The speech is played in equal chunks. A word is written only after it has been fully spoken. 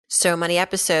So Money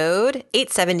episode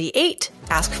 878,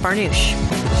 Ask Farnoosh.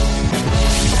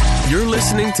 You're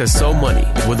listening to So Money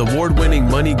with award-winning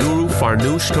money guru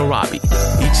Farnoosh Torabi.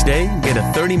 Each day, get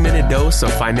a 30-minute dose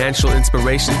of financial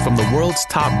inspiration from the world's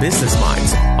top business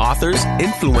minds, authors,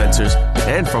 influencers,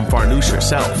 and from Farnoosh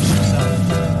herself.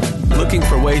 Looking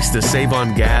for ways to save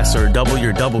on gas or double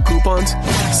your double coupons?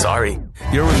 Sorry,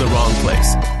 you're in the wrong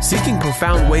place. Seeking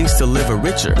profound ways to live a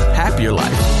richer, happier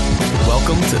life.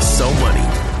 Welcome to So Money.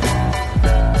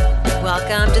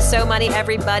 Welcome to So Money,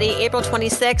 everybody. April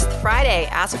 26th, Friday,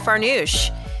 Ask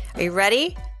Farnoosh. Are you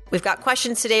ready? We've got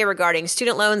questions today regarding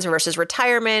student loans versus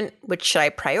retirement. Which should I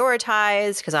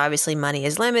prioritize? Because obviously money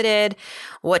is limited.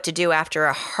 What to do after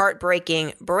a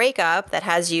heartbreaking breakup that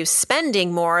has you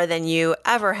spending more than you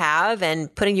ever have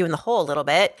and putting you in the hole a little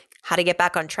bit. How to get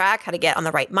back on track, how to get on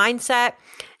the right mindset.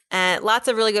 And lots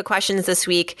of really good questions this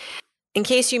week. In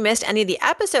case you missed any of the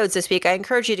episodes this week, I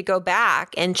encourage you to go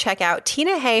back and check out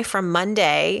Tina Hay from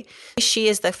Monday. She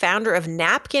is the founder of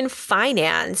Napkin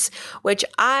Finance, which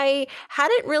I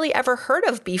hadn't really ever heard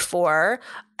of before.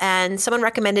 And someone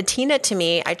recommended Tina to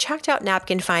me. I checked out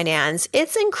Napkin Finance.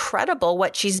 It's incredible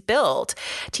what she's built.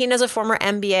 Tina's a former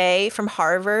MBA from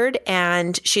Harvard,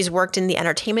 and she's worked in the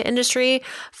entertainment industry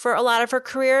for a lot of her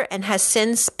career and has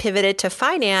since pivoted to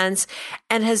finance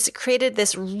and has created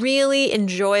this really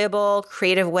enjoyable,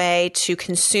 creative way to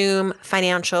consume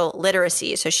financial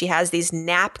literacy. So she has these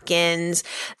napkins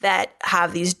that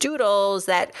have these doodles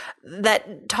that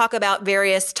talk about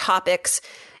various topics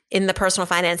in the personal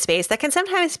finance space that can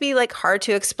sometimes be like hard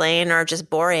to explain or just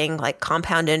boring, like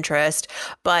compound interest,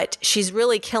 but she's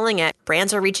really killing it.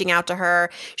 Brands are reaching out to her.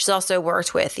 She's also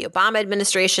worked with the Obama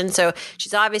administration. So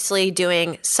she's obviously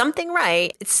doing something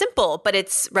right. It's simple, but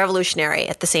it's revolutionary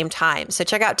at the same time. So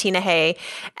check out Tina Hay.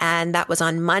 And that was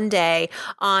on Monday.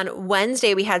 On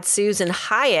Wednesday, we had Susan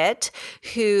Hyatt,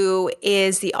 who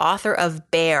is the author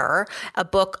of Bear, a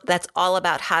book that's all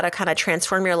about how to kind of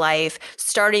transform your life,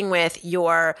 starting with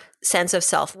your sense of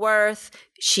self-worth.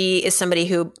 She is somebody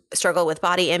who struggled with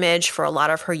body image for a lot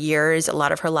of her years, a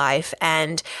lot of her life,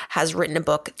 and has written a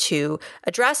book to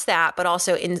address that, but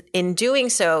also in doing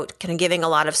so, kind of giving a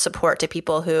lot of support to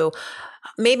people who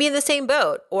may be in the same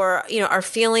boat or, are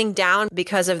feeling down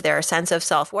because of their sense of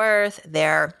self-worth,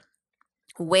 their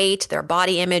weight, their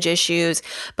body image issues.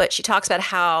 But she talks about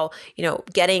how,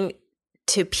 getting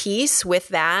to peace with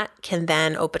that can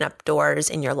then open up doors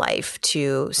in your life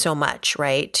to so much,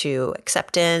 right? To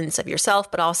acceptance of yourself,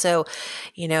 but also,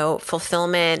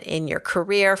 fulfillment in your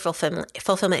career,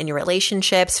 fulfillment in your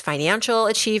relationships, financial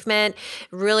achievement.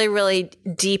 Really, really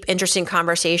deep, interesting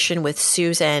conversation with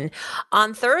Susan.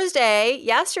 On Thursday,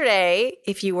 yesterday,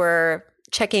 if you were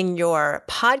checking your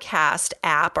podcast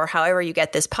app or however you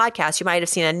get this podcast, you might have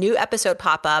seen a new episode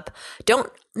pop up.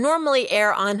 Don't normally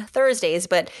air on Thursdays,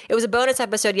 but it was a bonus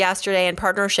episode yesterday in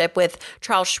partnership with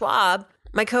Charles Schwab.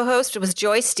 My co-host was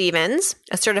Joy Stevens,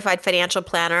 a certified financial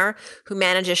planner who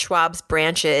manages Schwab's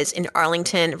branches in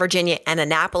Arlington, Virginia, and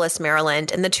Annapolis,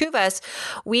 Maryland. And the two of us,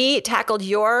 we tackled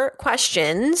your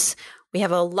questions. We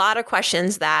have a lot of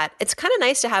questions that it's kind of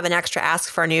nice to have an extra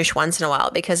Ask Farnoosh once in a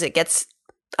while because it gets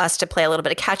us to play a little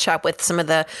bit of catch up with some of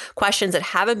the questions that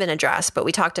haven't been addressed. But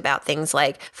we talked about things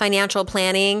like financial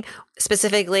planning,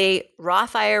 specifically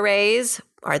Roth IRAs.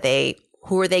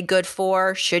 Who are they good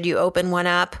for? Should you open one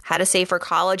up? How to save for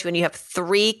college when you have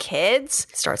 3 kids?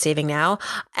 Start saving now.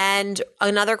 And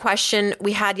another question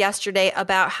we had yesterday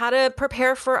about how to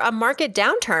prepare for a market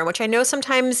downturn, which I know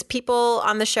sometimes people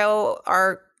on the show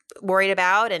are worried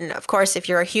about. And of course, if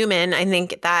you're a human, I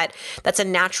think that's a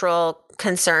natural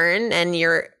concern. And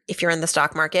if you're in the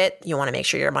stock market, you want to make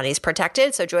sure your money is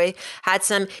protected. So Joy had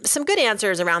some good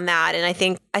answers around that. And I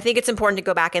think it's important to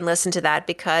go back and listen to that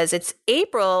because it's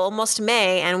April, almost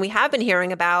May, and we have been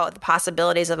hearing about the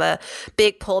possibilities of a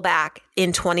big pullback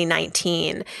in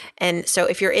 2019. And so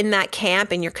if you're in that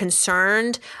camp and you're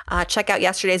concerned, check out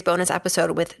yesterday's bonus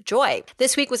episode with Joy.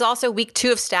 This week was also week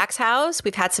 2 of Stacks House.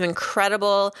 We've had some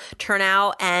incredible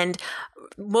turnout, and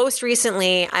most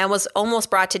recently, I was almost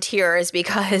brought to tears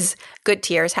because good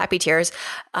tears, happy tears.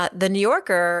 The New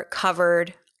Yorker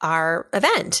covered our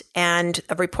event, and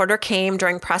a reporter came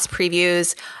during press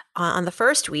previews on the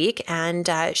first week, and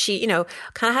she,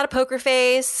 kind of had a poker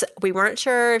face. We weren't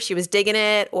sure if she was digging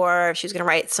it or if she was going to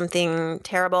write something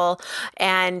terrible,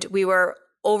 and we were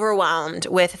overwhelmed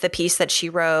with the piece that she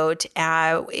wrote.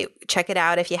 Check it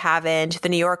out if you haven't. The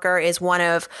New Yorker is one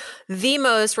of the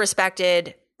most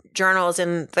respected journals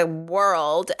in the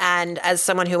world. And as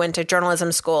someone who went to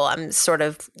journalism school, I'm sort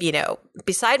of,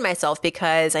 beside myself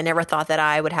because I never thought that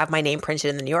I would have my name printed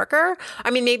in the New Yorker.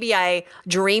 I mean, maybe I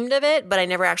dreamed of it, but I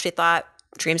never actually thought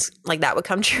dreams like that would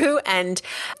come true. And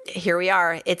here we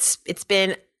are. It's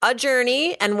been a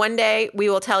journey. And one day I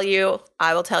will tell you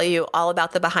all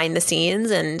about the behind the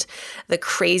scenes and the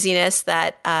craziness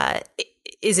that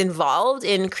is involved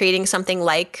in creating something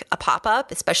like a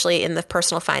pop-up, especially in the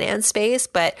personal finance space.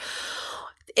 But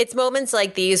it's moments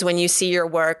like these when you see your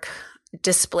work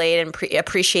displayed and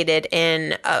appreciated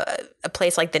in a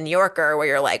place like the New Yorker, where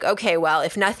you're like, okay, well,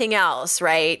 if nothing else,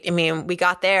 right? I mean, we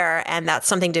got there, and that's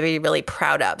something to be really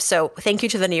proud of. So thank you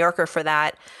to the New Yorker for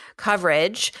that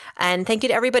coverage. And thank you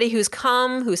to everybody who's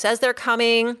come, who says they're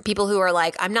coming, people who are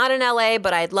like, I'm not in LA,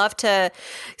 but I'd love to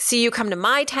see you come to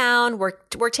my town. We're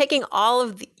taking all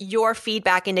of your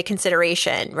feedback into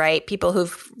consideration, right? People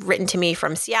who've written to me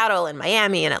from Seattle and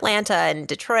Miami and Atlanta and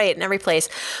Detroit and every place.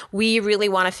 We really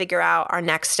want to figure out our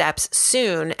next steps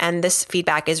soon. And this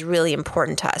feedback is really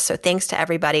important to us. So thanks to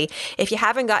everybody. If you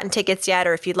haven't gotten tickets yet,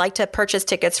 or if you'd like to purchase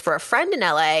tickets for a friend in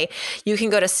LA, you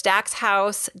can go to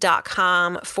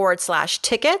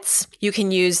stackshouse.com/tickets. You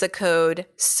can use the code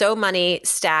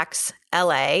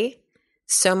SoMoneyStacksLA,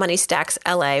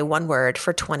 SoMoneyStacksLA, one word,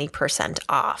 for 20%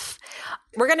 off.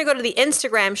 We're going to go to the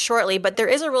Instagram shortly, but there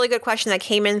is a really good question that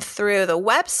came in through the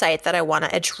website that I want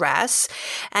to address.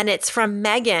 And it's from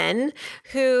Megan,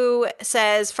 who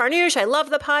says, Farnoosh, I love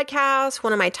the podcast,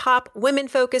 one of my top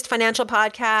women-focused financial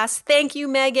podcasts. Thank you,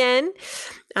 Megan.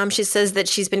 She says that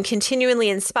she's been continually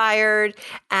inspired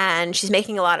and she's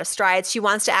making a lot of strides. She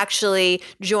wants to actually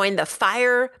join the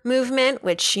FIRE movement,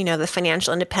 which, the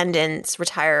Financial Independence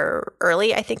Retire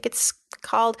Early, I think it's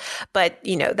called. But,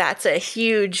 that's a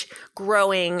huge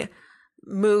growing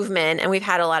movement. And we've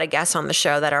had a lot of guests on the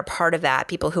show that are part of that,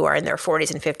 people who are in their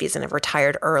 40s and 50s and have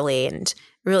retired early, and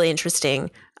really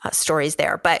interesting stories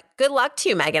there. But good luck to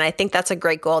you, Megan. I think that's a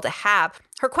great goal to have.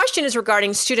 Her question is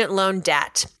regarding student loan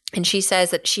debt. And she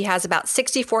says that she has about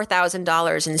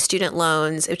 $64,000 in student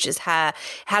loans, which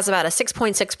has about a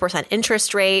 6.6%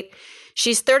 interest rate.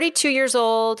 She's 32 years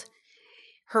old.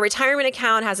 Her retirement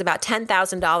account has about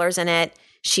 $10,000 in it.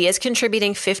 She is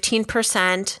contributing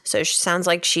 15%. So she sounds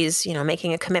like she's,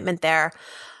 making a commitment there.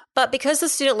 But because the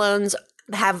student loans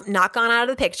have not gone out of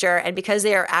the picture, and because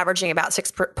they are averaging about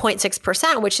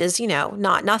 6.6%, which is,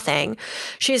 not nothing,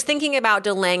 she's thinking about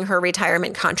delaying her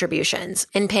retirement contributions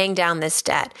and paying down this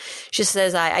debt. She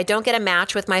says, I don't get a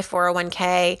match with my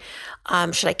 401k.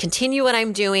 Should I continue what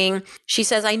I'm doing? She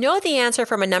says, I know the answer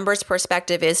from a numbers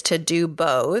perspective is to do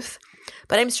both,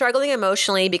 but I'm struggling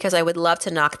emotionally because I would love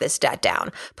to knock this debt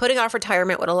down. Putting off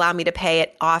retirement would allow me to pay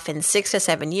it off in 6 to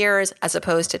 7 years as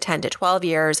opposed to 10 to 12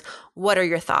 years. What are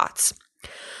your thoughts?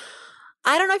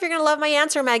 I don't know if you're going to love my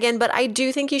answer, Megan, but I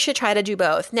do think you should try to do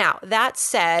both. Now, that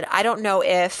said, I don't know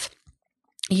if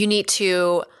you need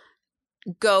to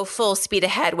go full speed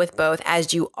ahead with both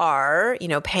as you are,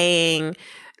 paying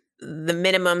the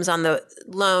minimums on the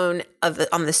loan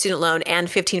on the student loan and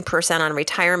 15% on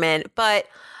retirement. But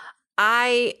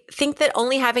I think that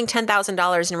only having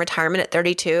 $10,000 in retirement at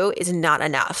 32 is not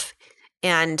enough.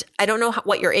 And I don't know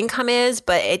what your income is,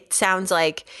 but it sounds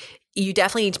like you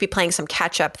definitely need to be playing some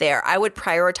catch up there. I would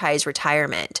prioritize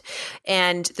retirement.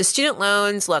 And the student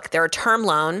loans, look, they're a term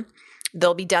loan.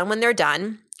 They'll be done when they're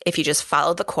done if you just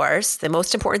follow the course. The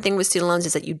most important thing with student loans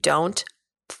is that you don't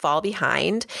fall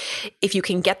behind. If you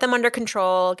can get them under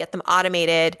control, get them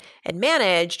automated and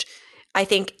managed, I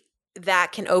think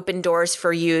that can open doors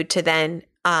for you to then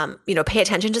pay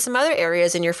attention to some other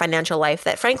areas in your financial life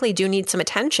that frankly do need some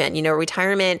attention.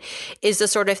 Retirement is the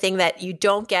sort of thing that you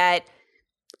don't get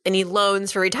any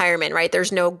loans for retirement, right?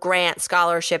 There's no grant,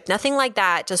 scholarship, nothing like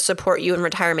that to support you in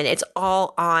retirement. It's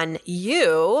all on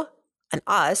you and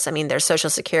us. I mean, there's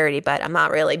Social Security, but I'm not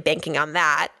really banking on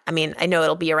that. I mean, I know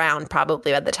it'll be around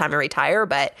probably by the time I retire,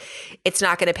 but it's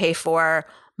not going to pay for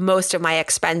most of my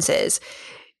expenses.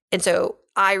 And so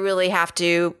I really have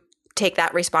to take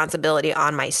that responsibility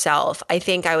on myself. I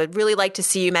think I would really like to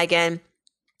see you, Megan,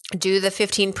 do the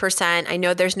 15%. I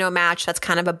know there's no match. That's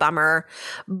kind of a bummer,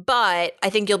 but I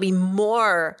think you'll be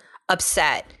more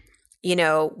upset,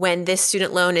 when this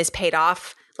student loan is paid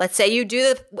off. Let's say you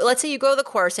go the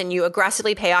course and you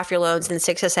aggressively pay off your loans in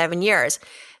 6 to 7 years.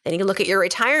 Then you look at your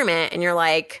retirement and you're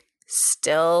like,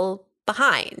 still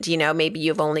behind, maybe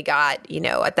you've only got,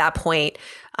 at that point,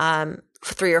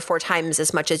 3 or 4 times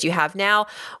as much as you have now,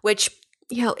 which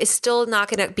is still not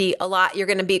going to be a lot. You're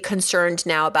going to be concerned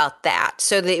now about that.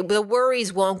 So the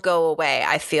worries won't go away.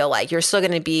 I feel like you're still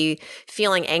going to be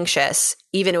feeling anxious,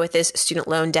 even with this student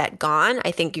loan debt gone.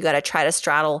 I think you got to try to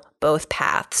straddle both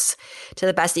paths to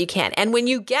the best that you can. And when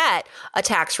you get a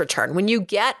tax return, when you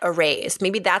get a raise,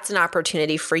 maybe that's an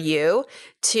opportunity for you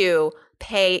to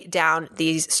pay down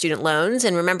these student loans.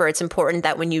 And remember, it's important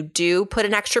that when you do put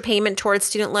an extra payment towards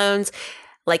student loans,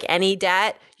 like any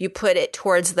debt, you put it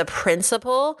towards the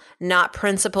principal, not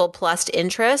principal plus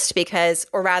interest,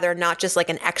 or rather not just like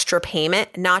an extra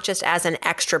payment, not just as an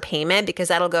extra payment, because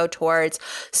that'll go towards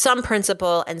some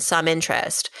principal and some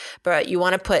interest. But you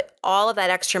want to put all of that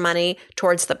extra money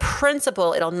towards the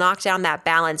principal. It'll knock down that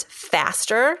balance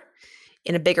faster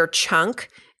in a bigger chunk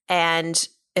and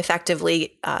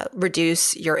effectively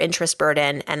reduce your interest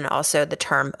burden and also the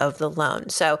term of the loan.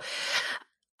 So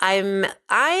I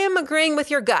am agreeing with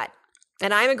your gut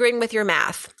and I'm agreeing with your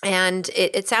math. And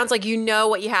it sounds like you know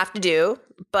what you have to do,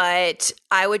 but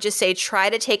I would just say try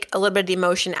to take a little bit of the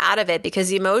emotion out of it because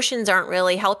the emotions aren't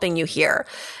really helping you here.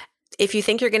 If you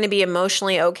think you're going to be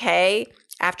emotionally okay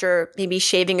after maybe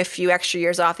shaving a few extra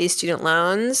years off these student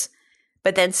loans,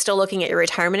 but then still looking at your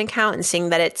retirement account and seeing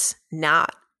that it's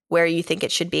not where you think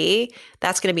it should be,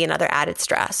 that's going to be another added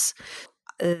stress.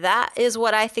 That is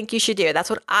what I think you should do. That's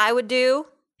what I would do.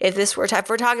 If we're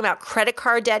talking about credit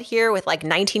card debt here with like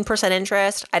 19%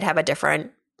 interest, I'd have a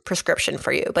different prescription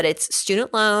for you. But it's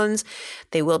student loans.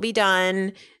 They will be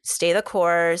done. Stay the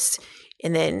course.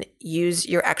 And then use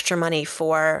your extra money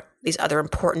for these other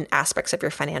important aspects of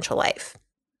your financial life.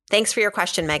 Thanks for your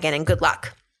question, Megan, and good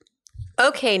luck.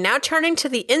 Okay, now turning to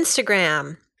the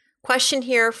Instagram. Question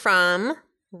here from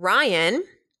Ryan,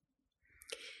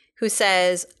 who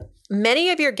says, many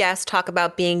of your guests talk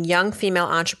about being young female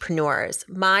entrepreneurs.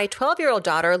 My 12-year-old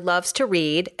daughter loves to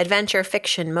read, adventure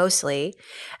fiction mostly,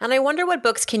 and I wonder what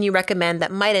books can you recommend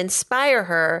that might inspire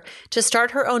her to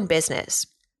start her own business?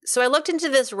 So I looked into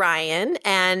this, Ryan,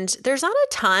 and there's not a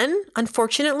ton,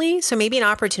 unfortunately. So maybe an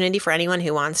opportunity for anyone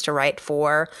who wants to write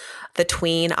for the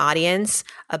tween audience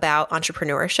about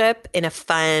entrepreneurship in a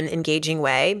fun, engaging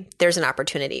way. There's an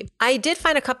opportunity. I did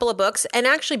find a couple of books, and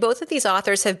actually both of these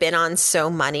authors have been on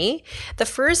So Money. The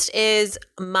first is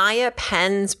Maya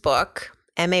Penn's book,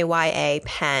 Maya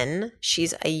Penn.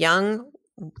 She's a young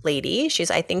lady.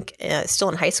 She's, I think, still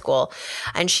in high school,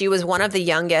 and she was one of the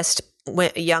youngest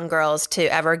young girls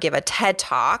to ever give a TED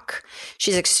Talk.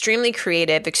 She's extremely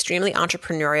creative, extremely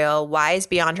entrepreneurial, wise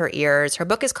beyond her ears. Her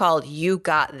book is called You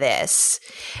Got This,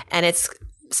 and its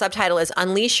subtitle is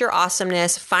Unleash Your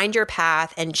Awesomeness, Find Your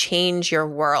Path, and Change Your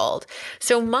World.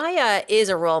 So Maya is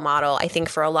a role model, I think,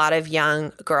 for a lot of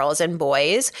young girls and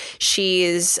boys.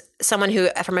 She's someone who,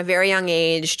 from a very young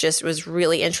age, just was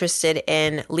really interested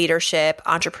in leadership,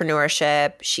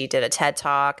 entrepreneurship. She did a TED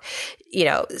Talk.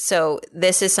 So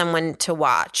this is someone to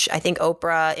watch. I think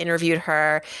Oprah interviewed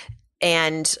her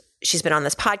and she's been on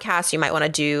this podcast. You might want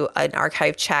to do an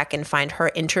archive check and find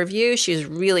her interview. She's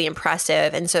really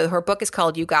impressive. And so her book is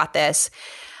called You Got This.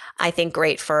 I think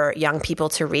great for young people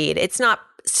to read. It's not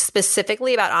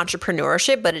specifically about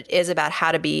entrepreneurship, but it is about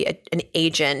how to be an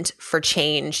agent for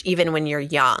change, even when you're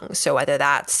young. So whether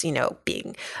that's,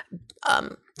 being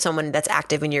someone that's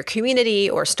active in your community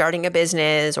or starting a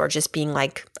business or just being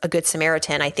like a good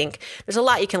Samaritan, I think there's a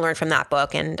lot you can learn from that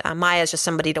book. And Maya is just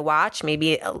somebody to watch.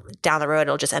 Maybe down the road,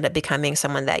 it'll just end up becoming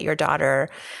someone that your daughter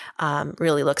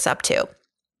really looks up to.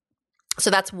 So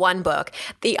that's one book.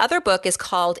 The other book is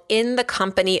called In the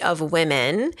Company of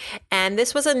Women. And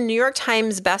this was a New York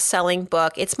Times best-selling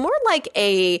book. It's more like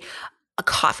a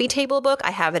coffee table book.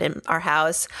 I have it in our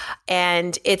house.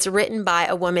 And it's written by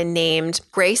a woman named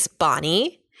Grace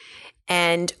Bonney.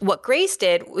 And what Grace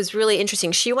did was really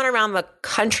interesting. She went around the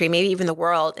country, maybe even the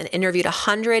world, and interviewed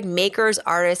 100 makers,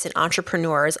 artists, and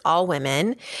entrepreneurs, all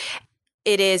women.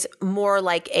 It is more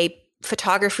like a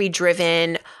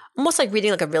photography-driven, almost like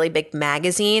reading like a really big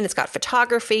magazine. It's got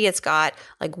photography. It's got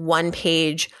like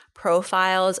one-page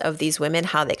profiles of these women,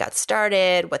 how they got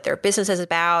started, what their business is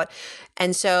about.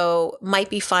 And so might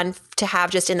be fun to have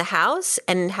just in the house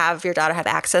and have your daughter have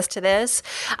access to this.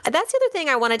 That's the other thing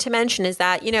I wanted to mention is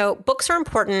that, books are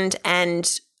important. And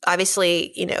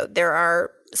obviously, there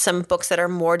are some books that are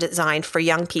more designed for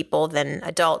young people than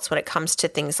adults when it comes to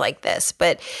things like this.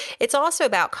 But it's also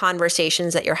about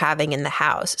conversations that you're having in the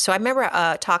house. So I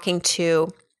remember talking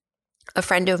to a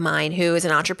friend of mine who is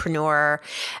an entrepreneur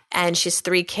and she has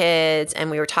 3 kids. And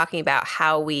we were talking about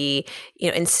how we,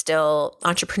 instill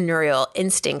entrepreneurial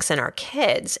instincts in our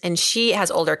kids. And she has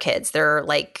older kids. They're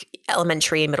like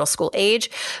elementary and middle school age.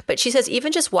 But she says,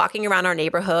 even just walking around our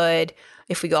neighborhood,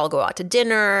 if we all go out to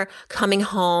dinner, coming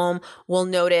home, we'll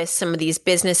notice some of these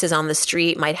businesses on the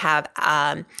street might have,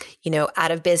 out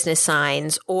of business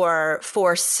signs or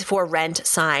for rent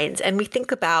signs. And we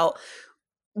think about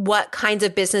what kinds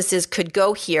of businesses could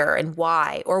go here and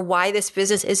why, or why this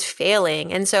business is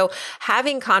failing. And so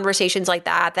having conversations like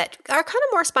that are kind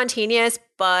of more spontaneous,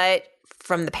 but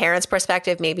from the parents'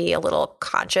 perspective, maybe a little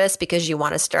conscious because you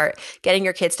want to start getting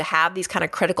your kids to have these kind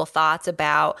of critical thoughts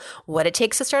about what it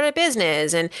takes to start a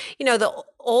business. And, the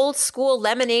old school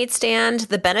lemonade stand,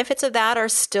 the benefits of that are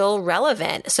still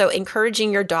relevant. So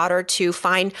encouraging your daughter to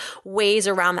find ways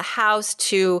around the house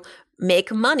to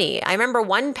make money. I remember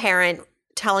one parent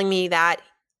telling me that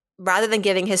rather than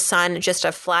giving his son just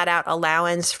a flat out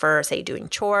allowance for, say, doing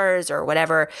chores or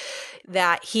whatever,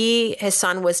 that his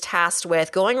son was tasked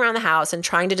with going around the house and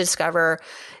trying to discover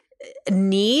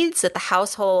needs that the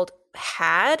household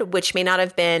had, which may not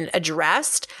have been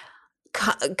addressed,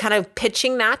 kind of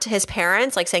pitching that to his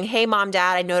parents, like saying, hey, mom,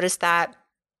 dad, I noticed that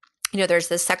there's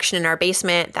this section in our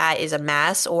basement that is a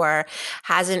mess or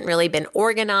hasn't really been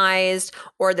organized,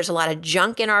 or there's a lot of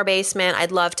junk in our basement.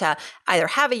 I'd love to either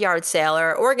have a yard sale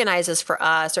or organize this for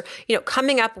us, or,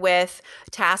 coming up with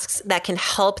tasks that can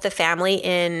help the family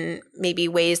in maybe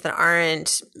ways that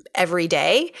aren't every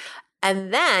day.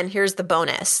 And then here's the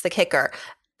bonus, the kicker.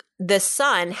 The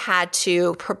son had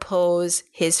to propose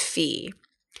his fee.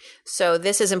 So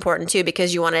this is important too,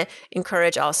 because you want to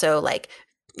encourage also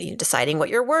deciding what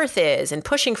your worth is and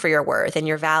pushing for your worth and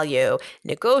your value,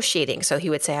 negotiating. So he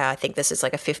would say, I think this is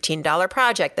like a $15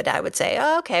 project. The dad would say,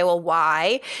 oh, okay, well,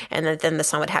 why? And then the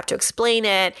son would have to explain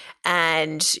it,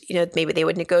 and, maybe they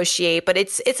would negotiate, but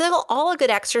it's all a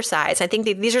good exercise. I think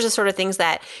these are the sort of things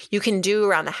that you can do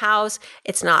around the house.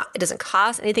 It doesn't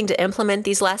cost anything to implement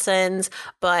these lessons,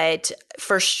 but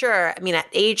for sure, at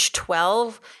age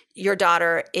 12, your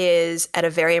daughter is at a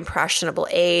very impressionable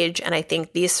age. And I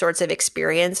think these sorts of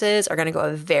experiences are going to go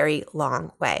a very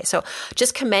long way. So I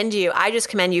just commend you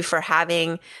for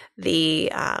having the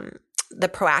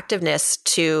proactiveness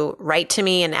to write to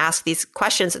me and ask these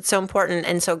questions. It's so important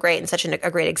and so great, and such a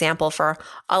great example for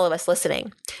all of us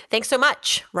listening. Thanks so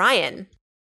much, Ryan.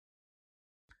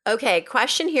 Okay,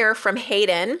 question here from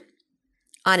Hayden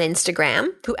on Instagram,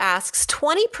 who asks,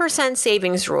 20%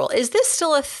 savings rule. Is this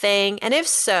still a thing? And if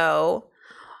so,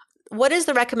 what is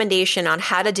the recommendation on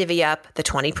how to divvy up the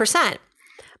 20%?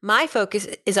 My focus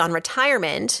is on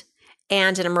retirement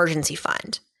and an emergency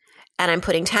fund. And I'm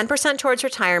putting 10% towards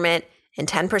retirement and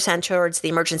 10% towards the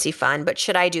emergency fund. But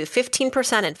should I do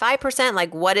 15% and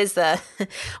 5%?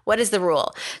 What is the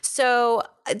rule? So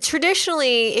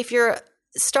traditionally, if you're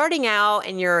starting out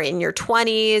and you're in your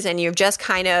 20s and you've just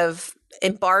kind of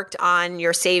embarked on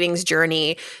your savings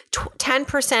journey,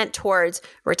 10% towards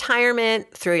retirement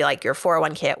through your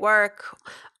 401k at work,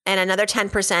 and another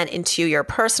 10% into your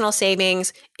personal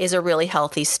savings is a really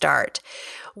healthy start.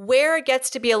 Where it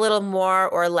gets to be a little more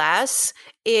or less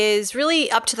is really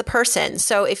up to the person.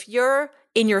 So if you're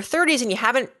in your 30s and you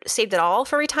haven't saved at all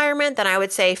for retirement, then I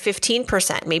would say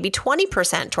 15%, maybe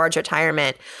 20% towards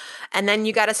retirement. And then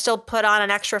you got to still put on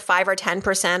an extra 5 or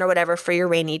 10% or whatever for your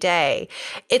rainy day.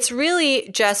 It's really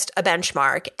just a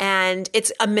benchmark, and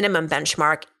it's a minimum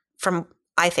benchmark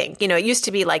I think. It used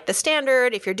to be the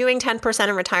standard. If you're doing 10%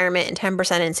 in retirement and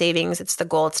 10% in savings, it's the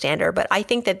gold standard. But I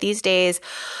think that these days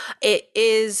it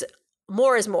is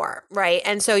more is more, right?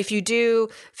 And so if you do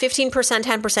 15%,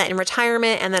 10% in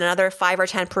retirement, and then another 5 or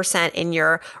 10% in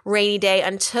your rainy day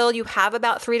until you have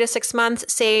about 3 to 6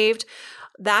 months saved,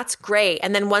 that's great.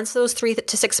 And then once those 3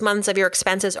 to 6 months of your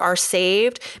expenses are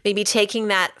saved, maybe taking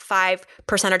that 5%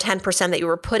 or 10% that you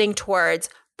were putting towards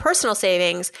personal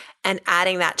savings and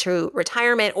adding that to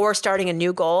retirement, or starting a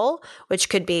new goal, which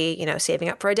could be, saving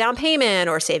up for a down payment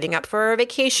or saving up for a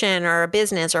vacation or a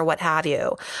business or what have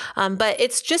you. But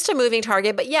it's just a moving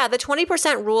target. But yeah, the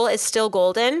 20% rule is still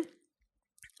golden.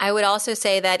 I would also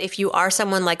say that if you are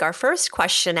someone like our first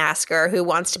question asker who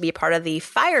wants to be part of the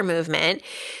FIRE movement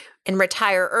and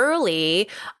retire early,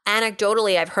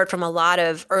 anecdotally, I've heard from a lot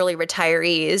of early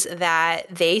retirees that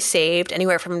they saved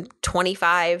anywhere from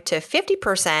 25 to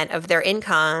 50% of their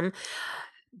income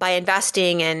by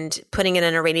investing and putting it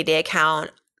in a rainy day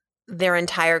account their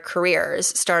entire careers,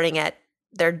 starting at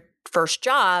their first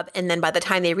job. And then by the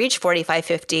time they reached 45,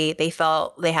 50, they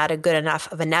felt they had a good enough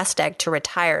of a nest egg to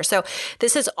retire. So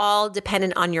this is all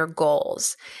dependent on your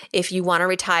goals. If you want to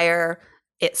retire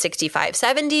at 65,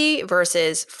 70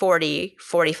 versus 40,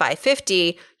 45,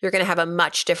 50, you're going to have a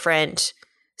much different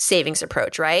savings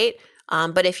approach, right?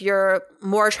 But if you're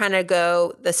more trying to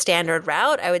go the standard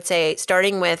route, I would say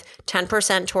starting with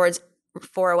 10% towards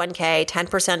 401k,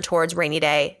 10% towards rainy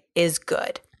day is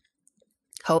good.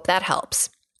 Hope that helps.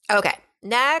 Okay,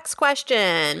 next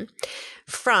question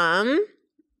from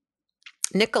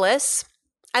Nicholas.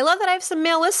 I love that I have some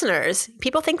male listeners.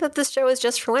 People think that this show is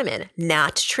just for women.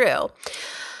 Not true.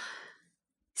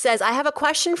 Says, I have a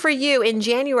question for you. In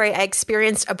January, I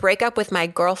experienced a breakup with my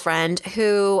girlfriend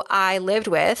who I lived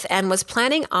with and was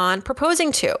planning on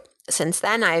proposing to. Since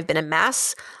then, I've been a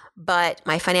mess, but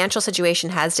my financial situation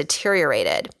has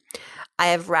deteriorated. I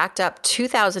have racked up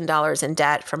 $2,000 in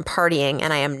debt from partying,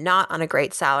 and I am not on a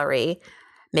great salary,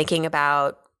 making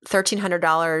about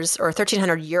 $1,300 or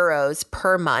 1,300 euros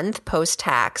per month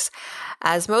post-tax,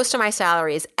 as most of my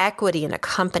salary is equity in a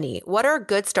company. What are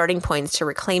good starting points to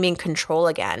reclaiming control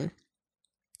again?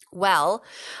 Well,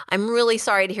 I'm really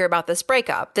sorry to hear about this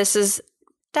breakup. This is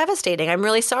devastating. I'm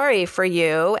really sorry for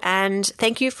you. And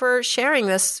thank you for sharing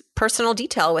this personal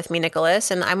detail with me,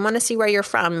 Nicholas. And I want to see where you're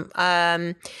from.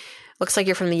 Looks like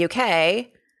you're from the UK.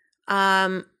 You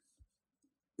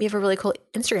have a really cool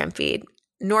Instagram feed.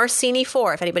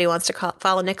 Norsini4, if anybody wants to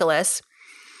follow Nicholas.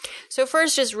 So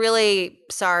first, just really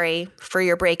sorry for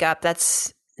your breakup.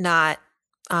 That's not,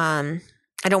 I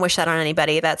don't wish that on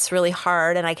anybody. That's really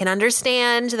hard. And I can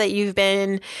understand that you've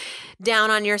been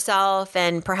down on yourself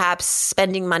and perhaps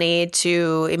spending money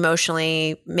to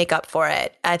emotionally make up for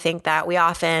it. I think that we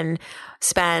often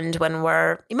spend when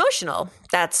we're emotional.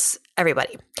 That's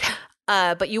everybody.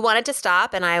 But you want it to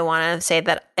stop. And I want to say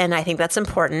that, and I think that's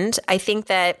important. I think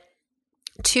that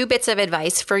 2 bits of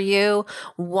advice for you.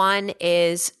 One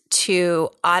is to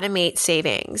automate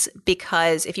savings,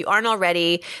 because if you aren't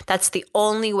already, that's the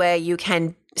only way you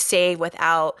can save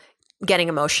without getting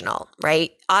emotional,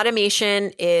 right?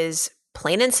 Automation is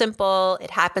plain and simple.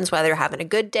 It happens whether you're having a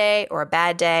good day or a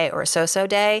bad day or a so-so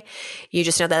day. You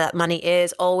just know that money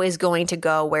is always going to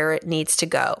go where it needs to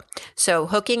go. So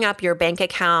hooking up your bank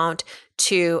account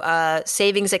to a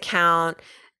savings account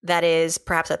that is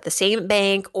perhaps at the same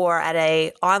bank or at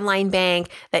a online bank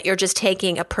that you're just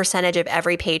taking a percentage of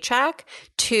every paycheck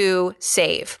to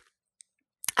save.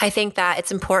 I think that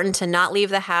it's important to not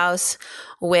leave the house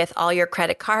with all your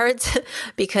credit cards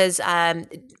because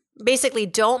basically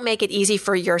don't make it easy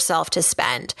for yourself to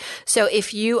spend. So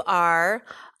if you are,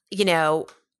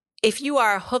 if you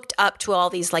are hooked up to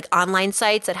all these like online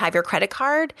sites that have your credit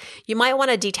card, you might want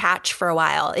to detach for a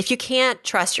while if you can't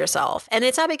trust yourself. And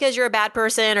it's not because you're a bad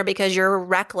person or because you're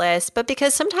reckless, but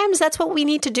because sometimes that's what we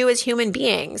need to do as human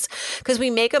beings because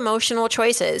we make emotional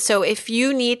choices. So if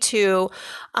you need to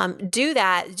do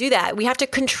that. We have to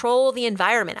control the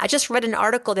environment. I just read an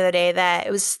article the other day that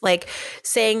it was like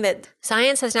saying that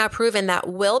science has now proven that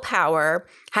willpower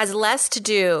has less to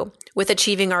do with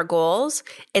achieving our goals.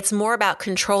 It's more about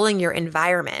controlling your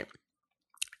environment,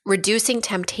 reducing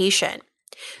temptation.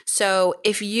 So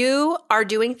if you are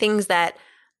doing things that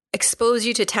expose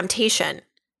you to temptation,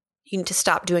 you need to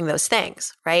stop doing those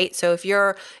things, right? So if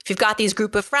you've got these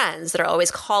group of friends that are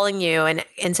always calling you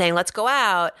and saying, let's go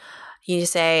out, you need to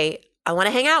say, I want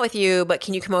to hang out with you, but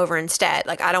can you come over instead?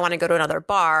 Like, I don't want to go to another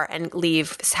bar and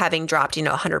leave having dropped,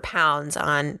 100 pounds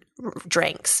on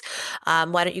drinks.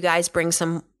 Why don't you guys bring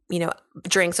some,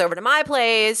 drinks over to my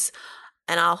place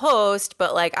and I'll host,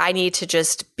 but like, I need to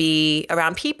just be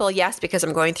around people. Yes, because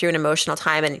I'm going through an emotional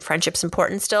time and friendship's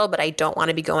important still, but I don't want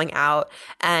to be going out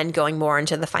and going more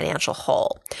into the financial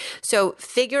hole. So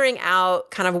figuring out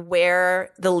kind of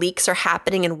where the leaks are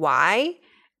happening and why,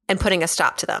 and putting a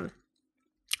stop to them.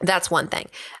 That's one thing.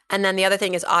 And then the other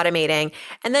thing is automating.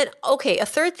 And then, okay, a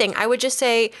third thing, I would just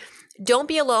say, don't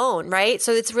be alone, right?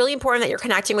 So it's really important that you're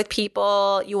connecting with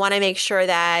people. You want to make sure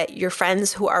that your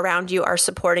friends who are around you are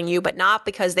supporting you, but not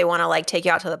because they want to like take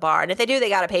you out to the bar. And if they do, they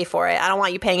got to pay for it. I don't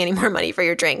want you paying any more money for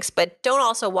your drinks, but don't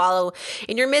also wallow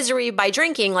in your misery by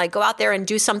drinking. Like go out there and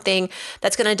do something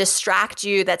that's going to distract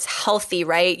you, that's healthy,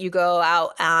 right? You go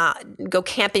out, go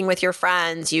camping with your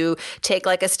friends. You take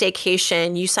like a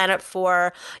staycation. You sign up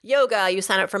for yoga. You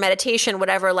sign up for meditation,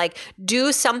 whatever. Like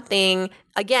do something.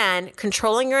 Again,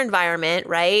 controlling your environment,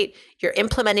 right? You're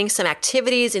implementing some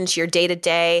activities into your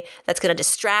day-to-day that's going to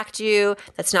distract you,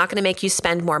 that's not going to make you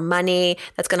spend more money,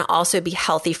 that's going to also be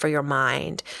healthy for your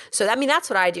mind. So, that's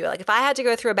what I do. Like if I had to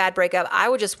go through a bad breakup, I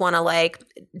would just want to like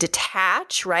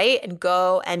detach, right? And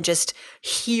go and just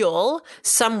heal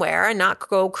somewhere and not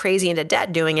go crazy into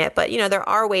debt doing it. But, there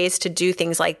are ways to do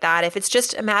things like that. If it's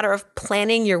just a matter of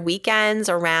planning your weekends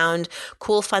around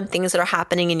cool, fun things that are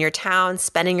happening in your town,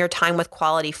 spending your time with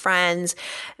quality friends,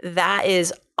 that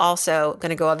is also going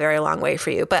to go a very long way for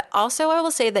you. But also I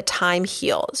will say that time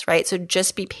heals, right? So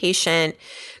just be patient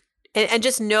and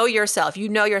just know yourself. You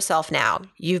know yourself now.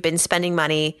 You've been spending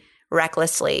money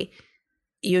recklessly.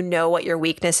 You know what your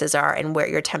weaknesses are and where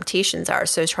your temptations are.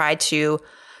 So try to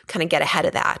kind of get ahead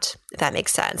of that, if that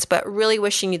makes sense. But really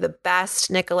wishing you the best,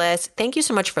 Nicholas. Thank you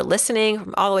so much for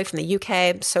listening all the way from the UK.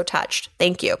 I'm so touched.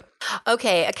 Thank you.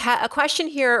 Okay, a question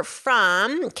here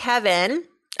from Kevin,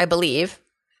 I believe.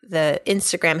 The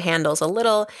Instagram handle's a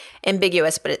little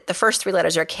ambiguous, but the first 3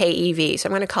 letters are KEV. So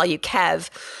I'm going to call you Kev.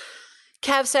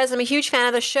 Kev says, I'm a huge fan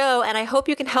of the show and I hope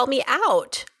you can help me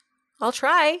out. I'll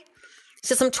try. He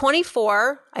says, I'm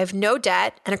 24, I have no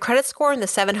debt, and a credit score in the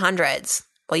 700s.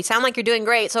 Well, you sound like you're doing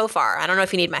great so far. I don't know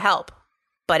if you need my help,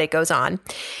 but it goes on.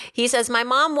 He says, my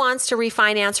mom wants to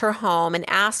refinance her home and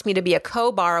asked me to be a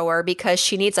co-borrower because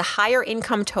she needs a higher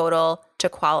income total to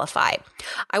qualify.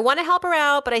 I want to help her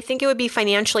out, but I think it would be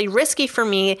financially risky for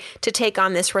me to take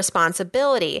on this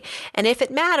responsibility. And if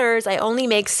it matters, I only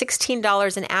make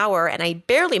 $16 an hour and I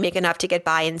barely make enough to get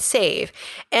by and save.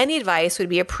 Any advice would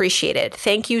be appreciated.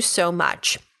 Thank you so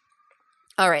much.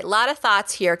 All right, a lot of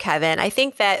thoughts here, Kevin. I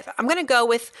think that I'm going to go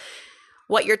with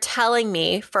what you're telling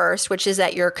me first, which is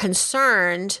that you're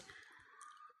concerned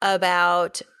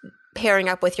about pairing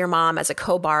up with your mom as a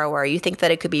co-borrower. You think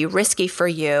that it could be risky for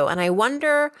you. And I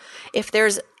wonder if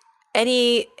there's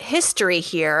any history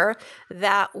here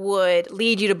that would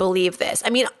lead you to believe this. I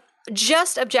mean,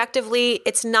 just objectively,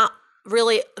 it's not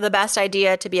really the best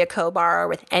idea to be a co-borrower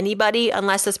with anybody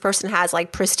unless this person has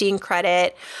like pristine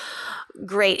credit,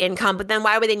 great income. But then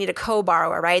why would they need a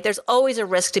co-borrower, right? There's always a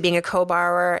risk to being a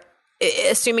co-borrower,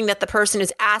 assuming that the person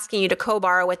who's asking you to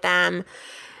co-borrow with them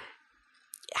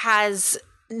has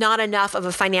not enough of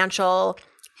a financial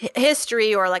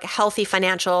history or like a healthy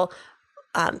financial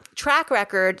track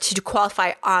record to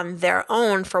qualify on their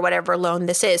own for whatever loan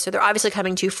this is. So they're obviously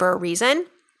coming to you for a reason.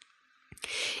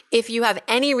 If you have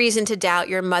any reason to doubt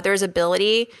your mother's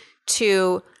ability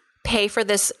to pay for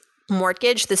this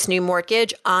mortgage, this new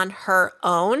mortgage on her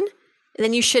own,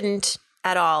 then you shouldn't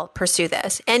at all pursue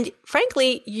this. And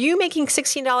frankly, you making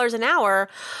 $16 an hour,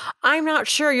 I'm not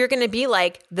sure you're going to be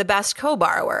like the best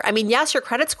co-borrower. I mean, yes, your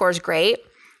credit score is great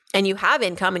and you have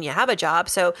income and you have a job,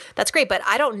 so that's great. But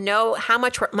I don't know how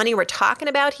much money we're talking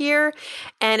about here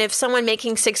and if someone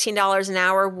making $16 an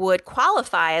hour would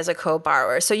qualify as a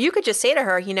co-borrower. So you could just say to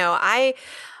her, you know, I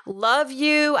love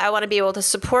you. I want to be able to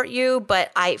support you.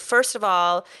 But first of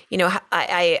all, you know,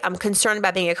 I'm concerned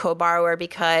about being a co-borrower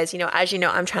because, you know, as you know,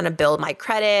 I'm trying to build my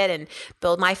credit and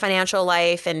build my financial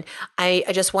life. And I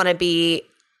just want to be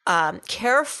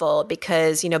careful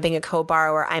because, you know, being a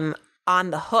co-borrower, I'm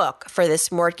on the hook for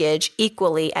this mortgage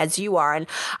equally as you are. And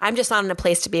I'm just not in a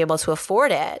place to be able to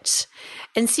afford it.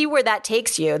 And see where that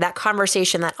takes you, that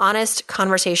conversation, that honest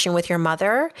conversation with your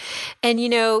mother. And, you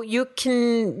know, you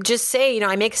can just say, you know,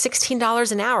 I make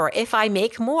 $16 an hour. If I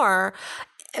make more,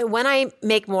 when I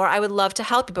make more, I would love to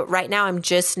help you. But right now I'm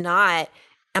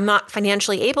not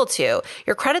financially able to.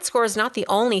 Your credit score is not the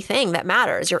only thing that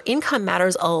matters. Your income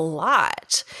matters a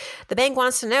lot. The bank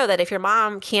wants to know that if your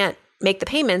mom can't make the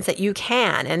payments that you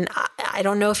can. And I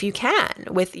don't know if you can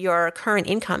with your current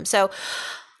income. So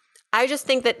I just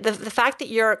think that the fact that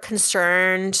you're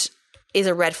concerned is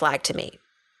a red flag to me.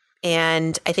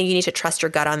 And I think you need to trust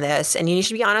your gut on this and you need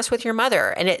to be honest with your mother.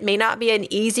 And it may not be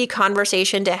an easy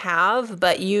conversation to have,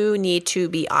 but you need to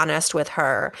be honest with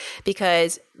her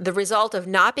because the result of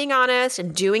not being honest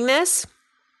and doing this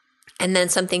and then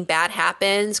something bad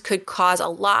happens could cause a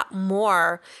lot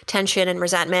more tension and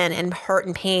resentment and hurt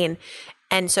and pain.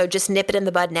 And so just nip it in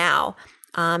the bud now.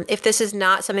 If this is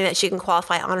not something that she can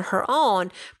qualify on her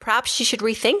own, perhaps she should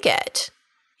rethink it.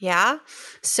 Yeah.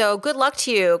 So good luck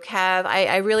to you, Kev.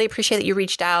 I really appreciate that you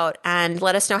reached out and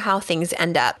let us know how things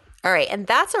end up. All right. And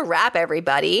that's a wrap,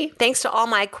 everybody. Thanks to all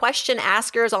my question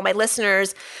askers, all my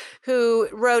listeners who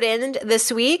wrote in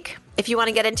this week. If you want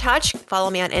to get in touch, follow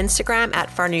me on Instagram at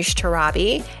Farnoosh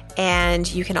Torabi.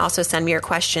 And you can also send me your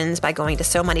questions by going to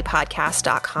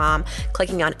SoMoneyPodcast.com,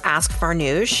 clicking on Ask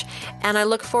Farnoosh. And I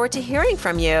look forward to hearing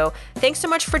from you. Thanks so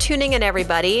much for tuning in,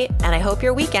 everybody. And I hope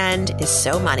your weekend is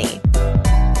so money.